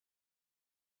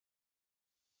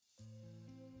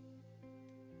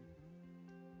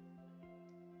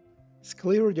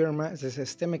Scleroderma is a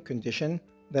systemic condition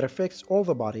that affects all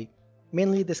the body,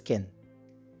 mainly the skin.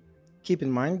 Keep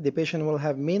in mind, the patient will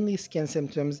have mainly skin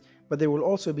symptoms, but there will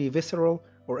also be visceral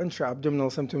or intra-abdominal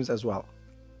symptoms as well.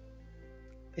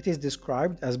 It is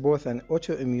described as both an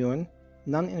autoimmune,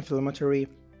 non-inflammatory,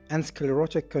 and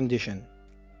sclerotic condition.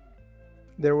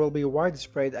 There will be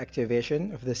widespread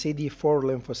activation of the CD4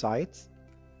 lymphocytes,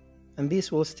 and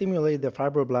these will stimulate the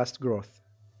fibroblast growth.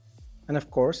 And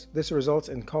of course, this results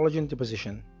in collagen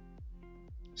deposition.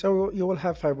 So you will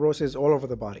have fibrosis all over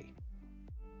the body.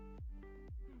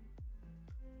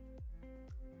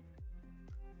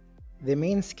 The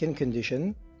main skin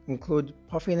condition include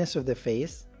puffiness of the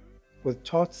face with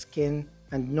taut skin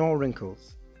and no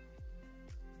wrinkles.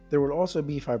 There will also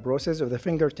be fibrosis of the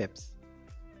fingertips.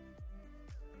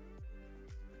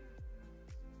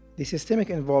 The systemic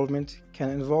involvement can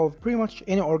involve pretty much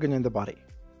any organ in the body,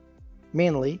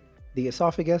 mainly the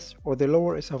esophagus or the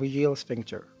lower esophageal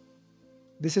sphincter.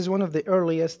 This is one of the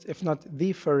earliest, if not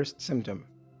the first symptom,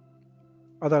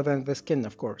 other than the skin,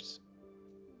 of course.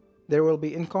 There will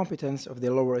be incompetence of the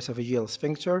lower esophageal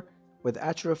sphincter with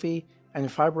atrophy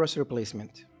and fibrous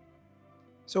replacement.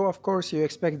 So of course you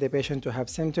expect the patient to have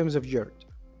symptoms of GERD.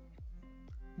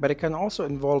 But it can also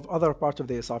involve other parts of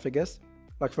the esophagus,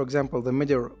 like for example the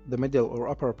middle or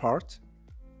upper part,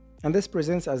 and this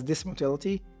presents as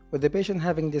dysmotility with the patient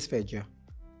having dysphagia.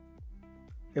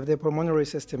 If the pulmonary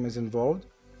system is involved,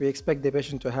 we expect the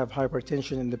patient to have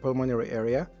hypertension in the pulmonary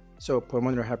area, so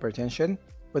pulmonary hypertension,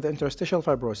 with interstitial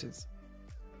fibrosis.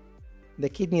 The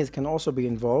kidneys can also be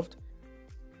involved,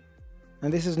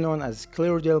 and this is known as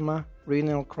scleroderma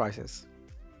renal crisis.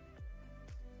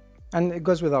 And it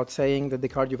goes without saying that the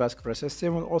cardiovascular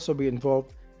system will also be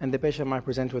involved, and the patient might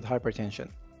present with hypertension.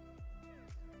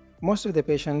 Most of the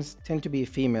patients tend to be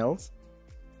females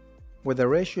with a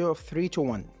ratio of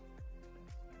 3:1.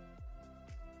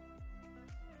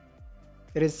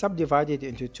 It is subdivided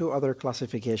into two other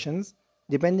classifications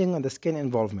depending on the skin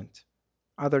involvement,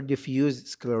 either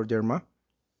diffuse scleroderma,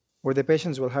 where the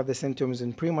patients will have the symptoms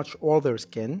in pretty much all their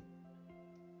skin,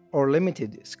 or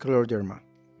limited scleroderma,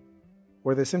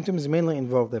 where the symptoms mainly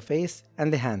involve the face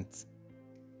and the hands.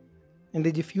 In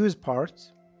the diffuse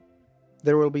part,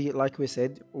 there will be, like we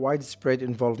said, widespread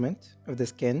involvement of the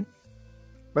skin,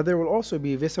 but there will also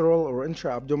be visceral or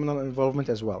intra-abdominal involvement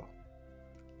as well.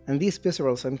 And these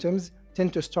visceral symptoms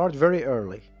tend to start very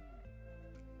early.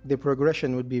 The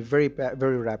progression would be very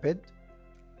rapid,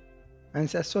 and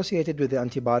it's associated with the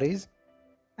antibodies,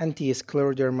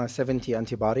 anti-Scleroderma 70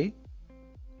 antibody,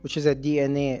 which is a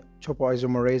DNA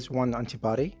topoisomerase 1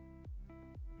 antibody,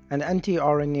 and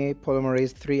anti-RNA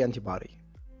polymerase 3 antibody.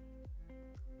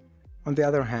 On the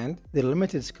other hand, the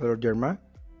limited scleroderma,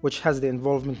 which has the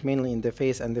involvement mainly in the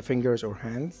face and the fingers or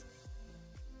hands,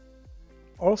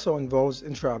 also involves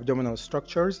intra-abdominal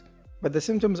structures, but the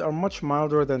symptoms are much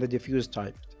milder than the diffuse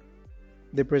type.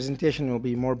 The presentation will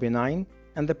be more benign,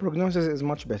 and the prognosis is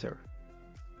much better.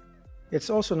 It's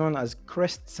also known as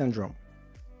CREST syndrome.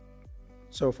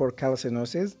 So for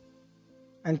calcinosis,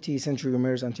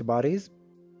 anti-centriomerase antibodies,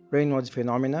 Raynaud's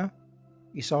phenomena,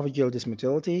 esophageal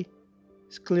dysmotility,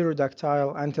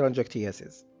 sclerodactyly and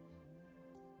telangiectasias.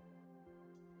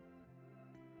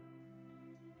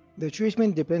 The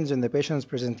treatment depends on the patient's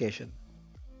presentation.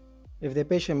 If the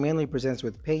patient mainly presents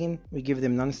with pain, we give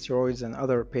them non-steroids and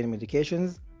other pain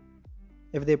medications.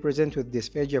 If they present with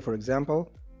dysphagia, for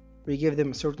example, we give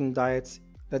them certain diets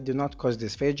that do not cause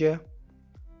dysphagia.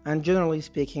 And generally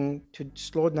speaking, to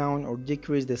slow down or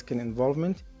decrease the skin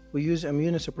involvement, we use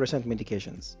immunosuppressant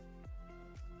medications.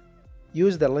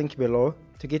 Use the link below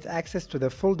to get access to the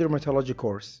full dermatology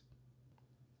course.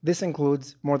 This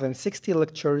includes more than 60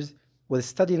 lectures with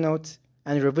study notes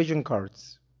and revision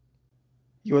cards.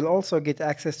 You will also get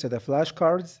access to the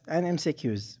flashcards and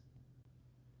MCQs.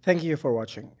 Thank you for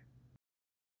watching.